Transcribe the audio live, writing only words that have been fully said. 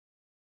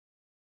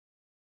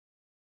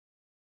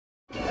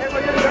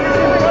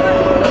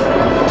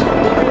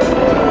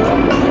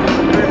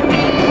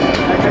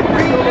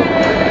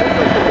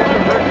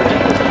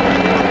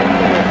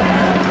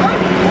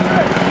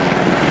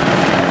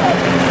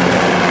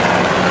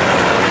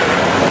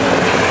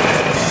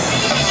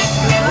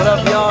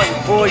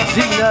boy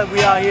G-Nut.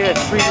 We out here at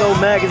Streetlow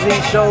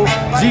Magazine Show.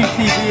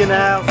 GTV in the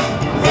house.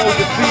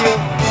 Soldier Field.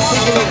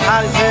 Kicking it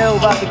hot as hell.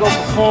 About to go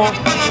perform.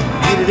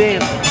 Get it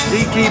in.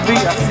 GTV,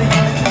 I see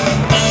you.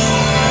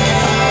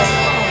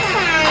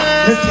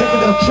 Let's take a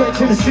little trip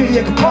to the city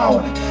of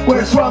Capone, where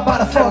it's run by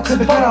the folks in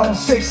the throne,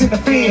 6 in the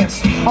fence.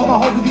 All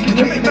my homies be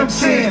committing them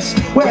sins,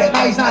 where at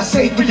night's not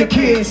safe for your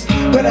kids.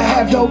 Better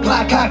have your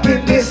Glock cocked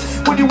in this.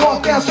 When you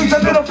walk down streets a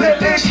little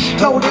village,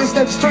 know this,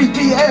 that the streets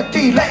be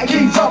empty. Letting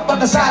keys up on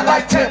the side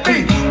like 10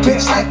 feet.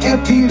 Bitch like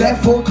empty,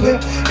 that full clip,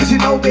 cause you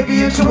know they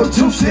be into a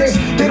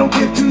 2-6. They don't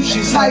give two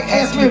shits, like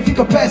ask me if you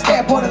can pass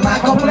that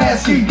borderline couple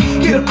Pulaski.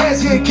 Get a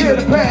pass here and kill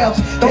the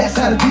pals. That's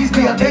how the D's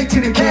be on day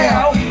to the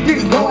cow. You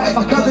can go as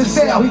my cousin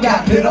said, we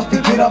got lit up to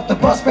get up the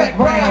bus back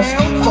rounds.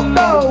 Fuck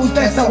those,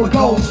 that's how it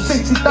goes.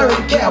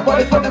 60-30 cal,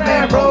 running from the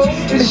man bros.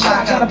 In the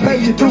shot, gotta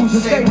pay your dues.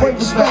 And stay away,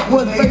 respect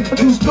was made for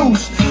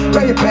deuce.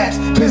 Ready bats,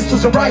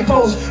 pistols and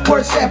rifles.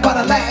 Words said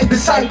by the Latin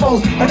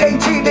disciples. At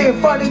 18, they in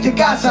front of your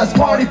casas.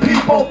 Party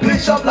people,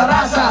 bitch up la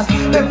razas.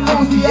 Them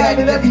fools be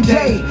acting every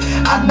day.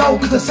 I know,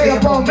 cause I say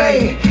I'm on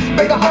made.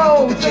 Make a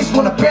hole, it just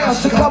wanna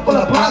bounce. A couple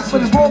of blocks for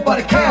this road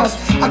by the counts.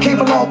 I came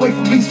a long way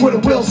from Eastwood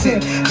and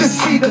Wilson. Just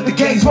see that the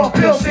gang's wrong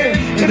pills in.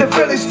 In the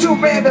village, 2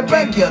 man to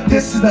beg ya.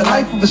 This is the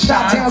life of a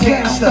Shot-Town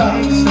gangster.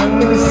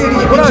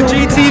 What up,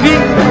 GTV?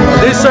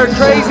 This is Sir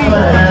Krazy,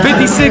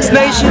 56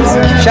 Nations.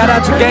 Shout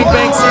out to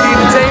Gangbang City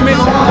Entertainment.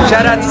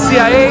 Shout out to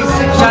CIA.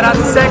 Shout out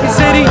to Second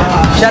City.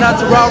 Shout out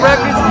to Raw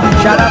Records.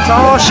 Shout out to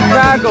all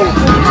Chicago.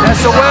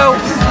 SOL,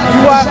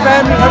 UI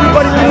family,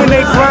 everybody doing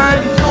their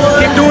grind.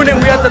 Keep doing it.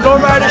 We at the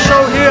Lowrider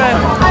show here at,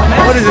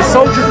 what is it,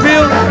 Soldier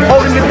Field.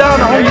 Holding it down,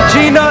 the homie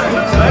G-Nut.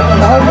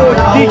 The homeboy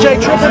DJ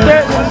Triple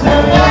Deck.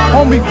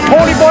 Homie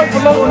Pony Boy for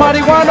Local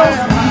Marijuana.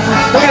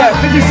 Look at that,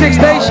 56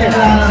 Nation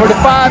for the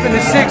 5 and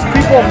the 6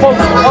 people and folks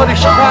from other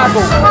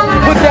Chicago.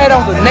 Put that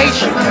on the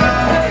nation.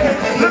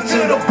 Look to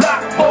the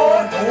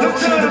blockboard, look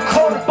to the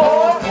corner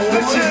board,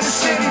 look to the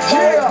city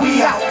jail.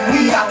 We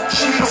out,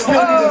 she's for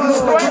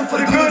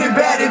the good and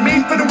bad and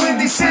me for the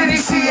windy city.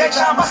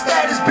 CHI, my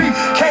status B,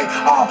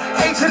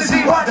 K-R-A to the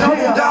Z. I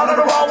double down on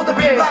the wall with the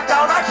big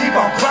lockdown. I keep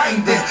on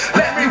grinding.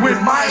 Let me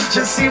remind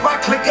you, see my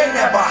click ain't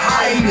never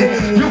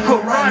hiding. You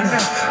could run,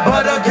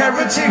 but I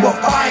guarantee we'll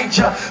find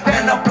you.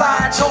 Then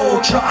apply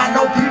torture. I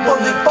know people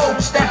and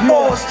folks that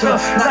forced to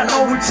not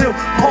know until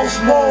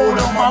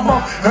post-mortem. I'm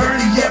up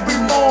early every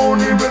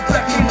morning,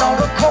 reflecting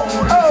on the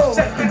corner.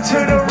 Step into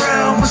the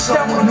realm with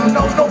someone who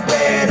knows no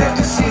better.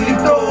 To see the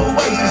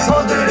doorways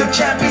under the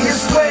champion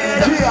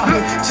sweater.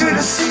 Look to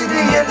the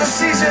city and the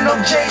season of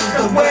James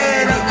the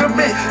wedding.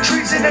 Commit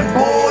treason and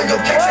boy,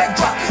 your case ain't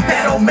drop.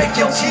 That'll make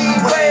your team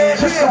red.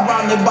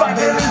 Surrounded by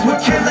villains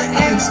with killer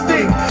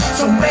instinct.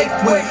 So make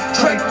way,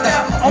 straight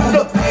down on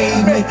the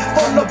pavement.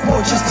 From the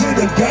porches to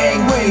the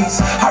gangways.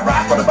 I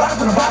ride from the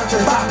bottom to the bottom to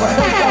the bottom.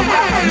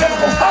 Never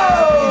go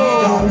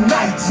all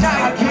night.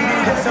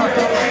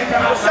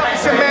 What's up,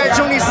 it's your man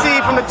Junior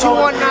C from the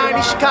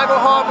 219 Chicago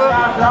Harbor.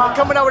 I'm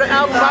coming out with an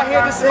album right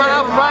here. This is my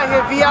album right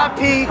here,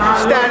 VIP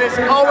status.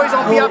 Always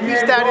on VIP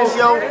status,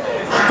 yo.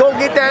 Go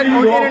get that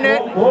on the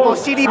internet, on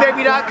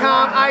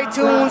cdbaby.com,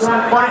 iTunes,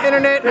 on the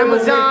internet,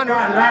 Amazon,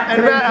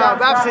 and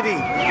Rhapsody.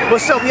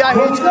 What's up? We out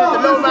here chilling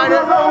at the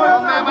Lowrider.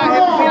 My man right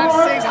here from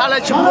VIP 6. Holla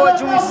at your boy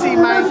Junior C,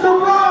 man.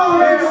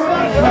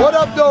 What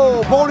up,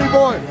 though? Pony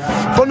Boy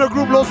from the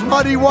group Los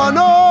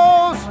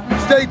Marihuanos.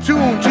 Stay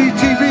tuned,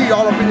 GTV,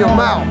 all up in your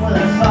mouth.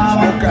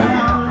 Smoke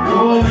out.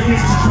 All the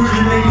gangsters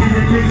originated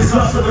and niggas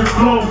hustle and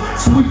flow.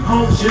 Sweet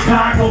home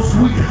Chicago,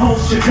 sweet home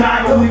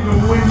Chicago.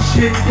 Even when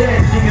shit dead,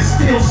 niggas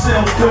still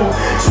sell dope.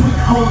 Sweet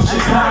home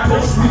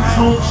Chicago, sweet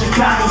home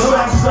Chicago.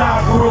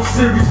 Southside World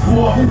Series,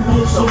 boy, who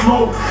wants some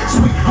more?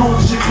 Sweet home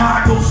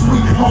Chicago,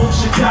 sweet home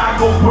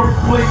Chicago.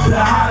 Birthplace of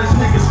the hottest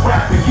niggas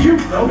rapping, you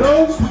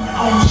know. Sweet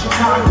home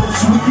Chicago,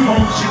 sweet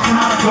home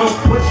Chicago.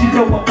 What you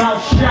know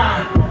about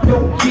shine?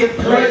 Don't get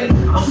played.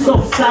 I'm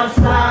so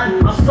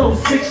Southside, I'm so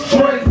 6th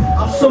Street,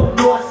 I'm so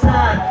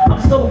Northside,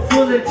 I'm so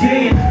full of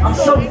gin, I'm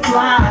so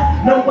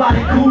fly,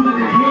 nobody cooler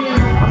than him.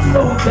 I'm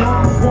so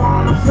Don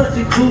Juan, I'm such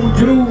a cool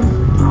dude.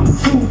 I'm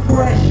too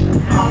fresh,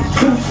 I'm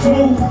too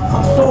smooth,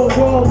 I'm so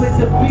raw with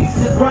the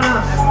beats and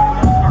rhymes.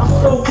 I'm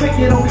so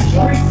wicked on the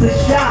streets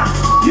of shop.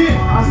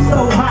 I'm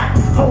so hot,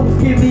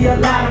 hoes give me a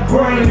lot of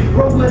brain.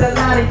 Roll with a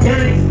lot of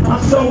gangs,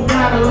 I'm so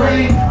not a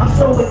lame. I'm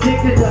so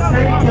addicted to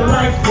fame, your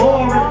life's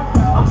boring.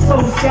 I'm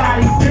so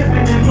Scotty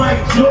Pippen and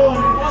Mike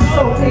Jordan. I'm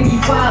so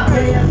 85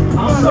 bands,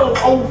 I'm so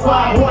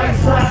 05 White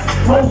Sox.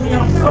 Homie,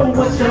 I'm so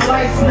what your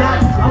life's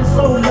not. I'm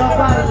so loved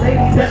by the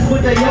ladies, that's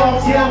what they all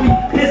tell me.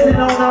 Pissing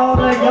on all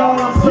of y'all,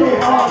 I'm so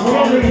hard.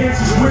 All the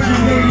gangsters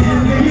originated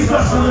and niggas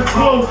hustle and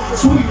flow.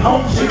 Sweet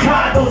home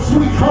Chicago,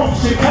 sweet home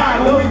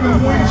Chicago.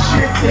 Even when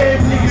shit dead,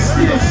 niggas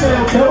still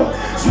sell dope.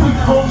 Sweet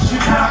home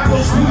Chicago,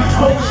 sweet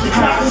home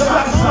Chicago.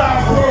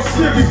 Southside World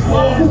Series,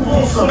 boy, who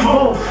wants some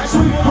more?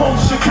 Sweet home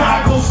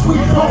Chicago,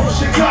 sweet home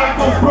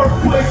Chicago.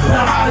 Birthplace of the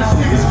hottest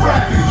niggas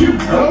rapping, you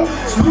know.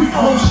 Sweet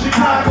home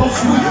Chicago,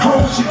 sweet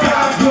home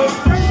Chicago.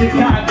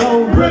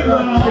 Chicago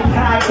River,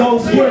 Chicago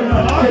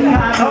River,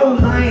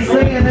 Chicago's, I ain't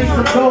saying they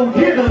some gold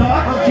digger.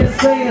 I'm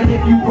just saying,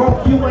 if you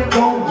broke, you ain't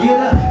gon' get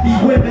her.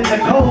 These women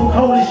are cold,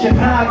 cold as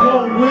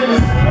Chicago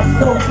winners. I'm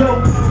so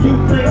dope, you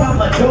think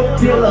I'm a dope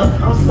dealer.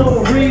 I'm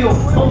so real,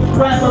 most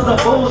rappers are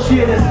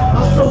bullshitters.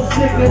 I'm so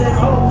sick of them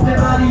hoes,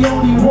 and I'm the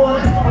only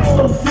one. I'm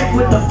so sick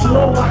with the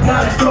flow, I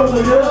gotta throw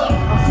it up.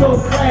 I'm so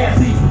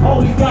classy,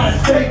 always gotta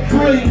stay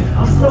clean.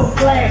 I'm so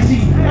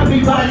flashy,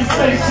 everybody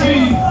say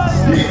cheese.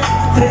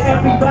 To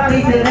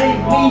everybody that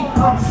ain't me,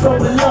 I'm so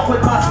in love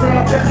with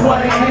myself, that's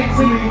why they hate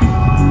me.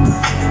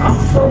 I'm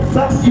so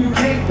something you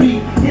can't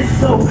beat. It's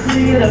so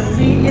clear to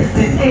me, it's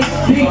an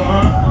HD.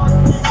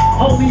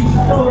 Only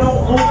so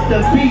don't own the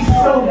beat,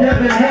 so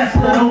Devin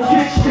Hester don't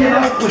get shit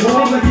up with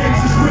all the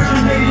gangsters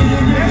originated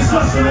in niggas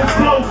hustle and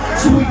flow.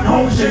 Sweet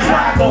home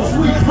Chicago,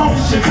 sweet home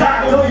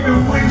Chicago.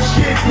 Even when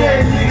shit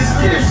dead, niggas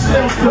still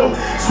sell dope.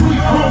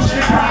 Sweet home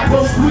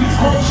Chicago, sweet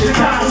home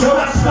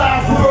Chicago.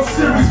 Outside World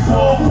Series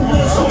ball, who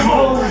wants some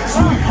more?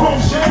 Sweet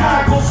home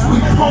Chicago,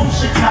 sweet home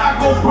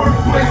Chicago.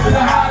 Birthplace of the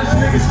hottest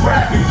niggas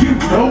rapping, you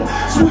know.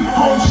 Sweet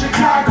home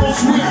Chicago,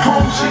 sweet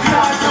home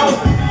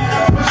Chicago.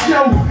 For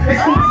show,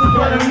 exclusive,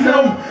 let them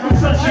know. I'm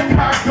from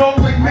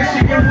Chicago, like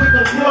Michigan with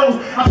the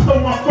flow. I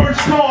stole my first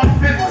car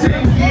at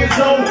 15 years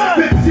old.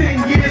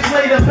 15 years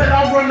later, bet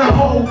I run the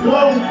whole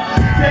globe.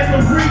 There's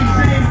a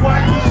reason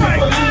why you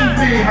should believe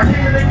me. I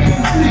came in the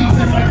game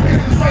season, my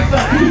kids is like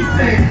a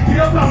heathen.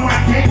 Get up on my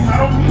game, I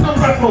don't need no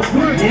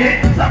referee.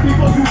 Stop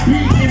people who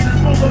vegans, it's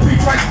supposed to be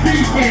like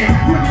vegan.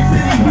 When you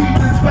city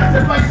heathens, best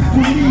advice is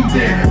we need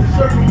them.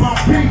 Serving my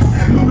peace,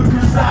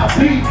 ludicrous I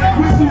beat.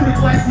 We suited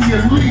like the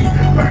elite,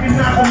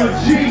 recognize I'm a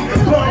G.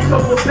 Bombs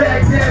over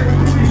Baghdad,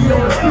 recruiting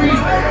on the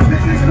street.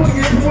 This is what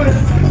you're doing,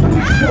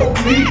 we show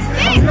me.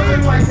 I'm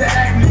nothing like the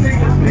acting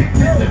niggas picked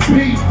in the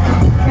beat.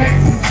 X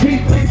and G,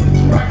 think the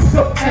truck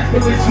so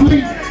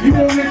effortlessly. You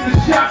won't hit the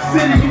shop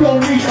city, you gon'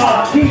 need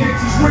our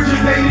kids.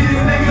 Originated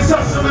in niggas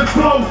hustle and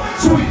flow.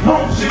 Sweet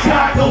home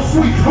Chicago,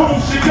 sweet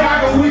home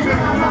Chicago. We been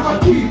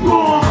keep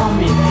on.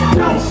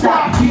 Don't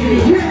stop, get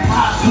it.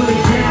 I put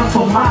it down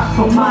for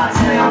my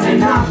town,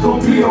 and I'm gon'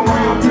 be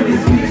around till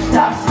this bitch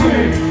stops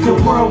spinning. The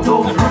world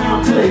goes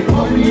round till they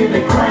put me in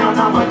the ground.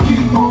 I'ma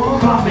keep on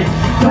coming.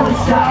 Don't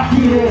stop,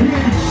 get it.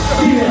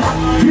 Yeah.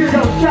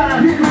 Don't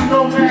shine,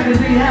 Streetlow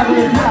magazine having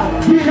it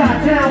out.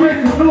 Shot down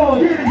with the floor.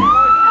 Get it.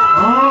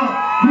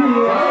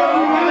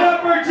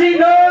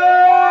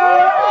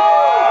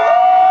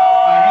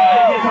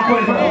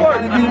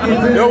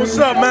 Yo, what's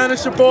up, man?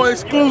 It's your boy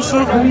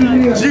Exclusive,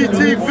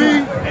 GTV.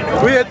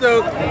 We at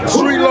the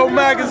Streetlow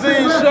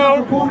magazine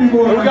show. And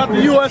we got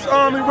the U.S.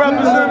 Army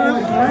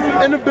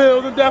representatives in the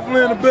building,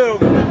 definitely in the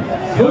building.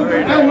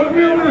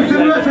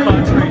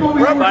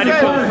 Fighting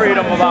for the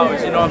freedom of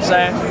ours, you know what I'm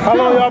saying? How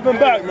long y'all been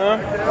back, man?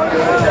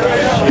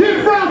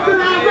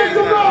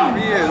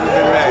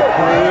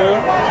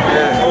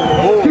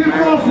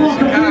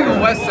 Chicago,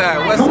 West Side,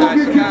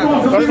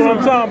 Chicago. That's what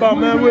I'm talking about,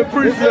 man. We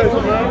appreciate it,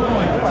 man.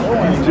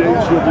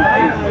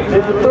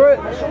 It's a threat.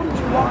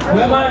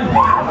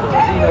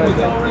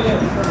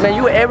 Man,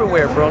 you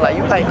everywhere, bro. Like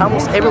you like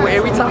almost everywhere.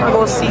 Every time I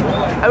go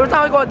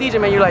DJ,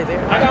 man, you like there.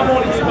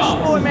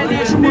 Oh, man,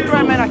 deixa eu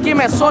mostrar, man. Aquí,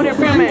 man, Sonia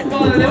Film,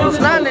 Los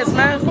Nanes,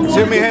 man.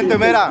 Sí, mi gente,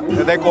 mira,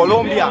 desde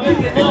Colombia,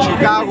 en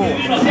Chicago,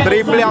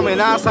 Triple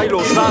Amenaza y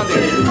Los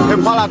Andes,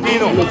 en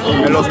Palatino,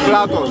 en los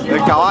platos,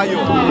 el caballo.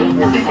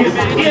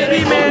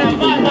 GTV,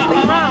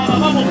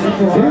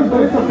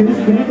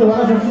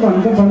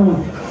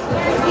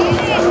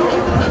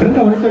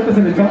 Renta bonito que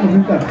se le echamos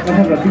ahorita, más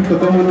al ratito,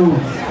 cómo no.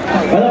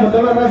 Van a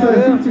matar la raza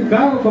de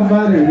Chicago,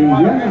 compadre, de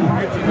Indiana.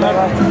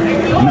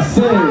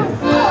 Dice.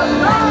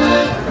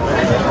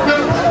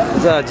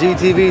 That's how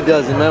GTV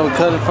does it, man. We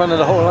cut in front of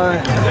the whole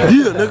line.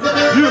 Yeah, nigga,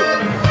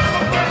 yeah.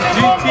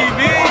 GTV?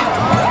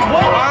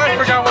 I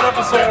forgot what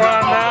episode we're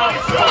on now.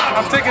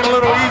 I'm taking a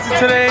little easy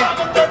today.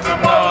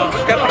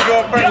 Got the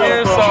girlfriend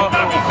here, so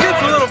she gets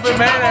a little bit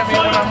mad at me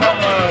when I'm on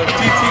the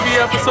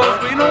GTV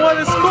episodes, but you know what?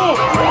 It's cool.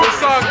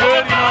 It's all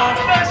good, you know.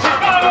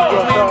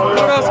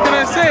 What else can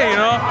I say, you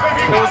know?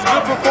 It was a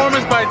good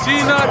performance by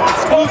G-Nut,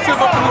 exclusive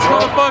up in this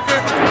motherfucker.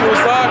 It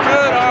was all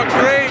good, all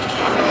great.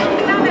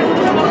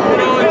 You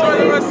know, enjoy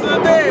the rest of the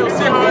day. We'll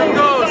see how it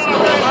goes.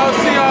 I'll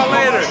see y'all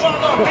later.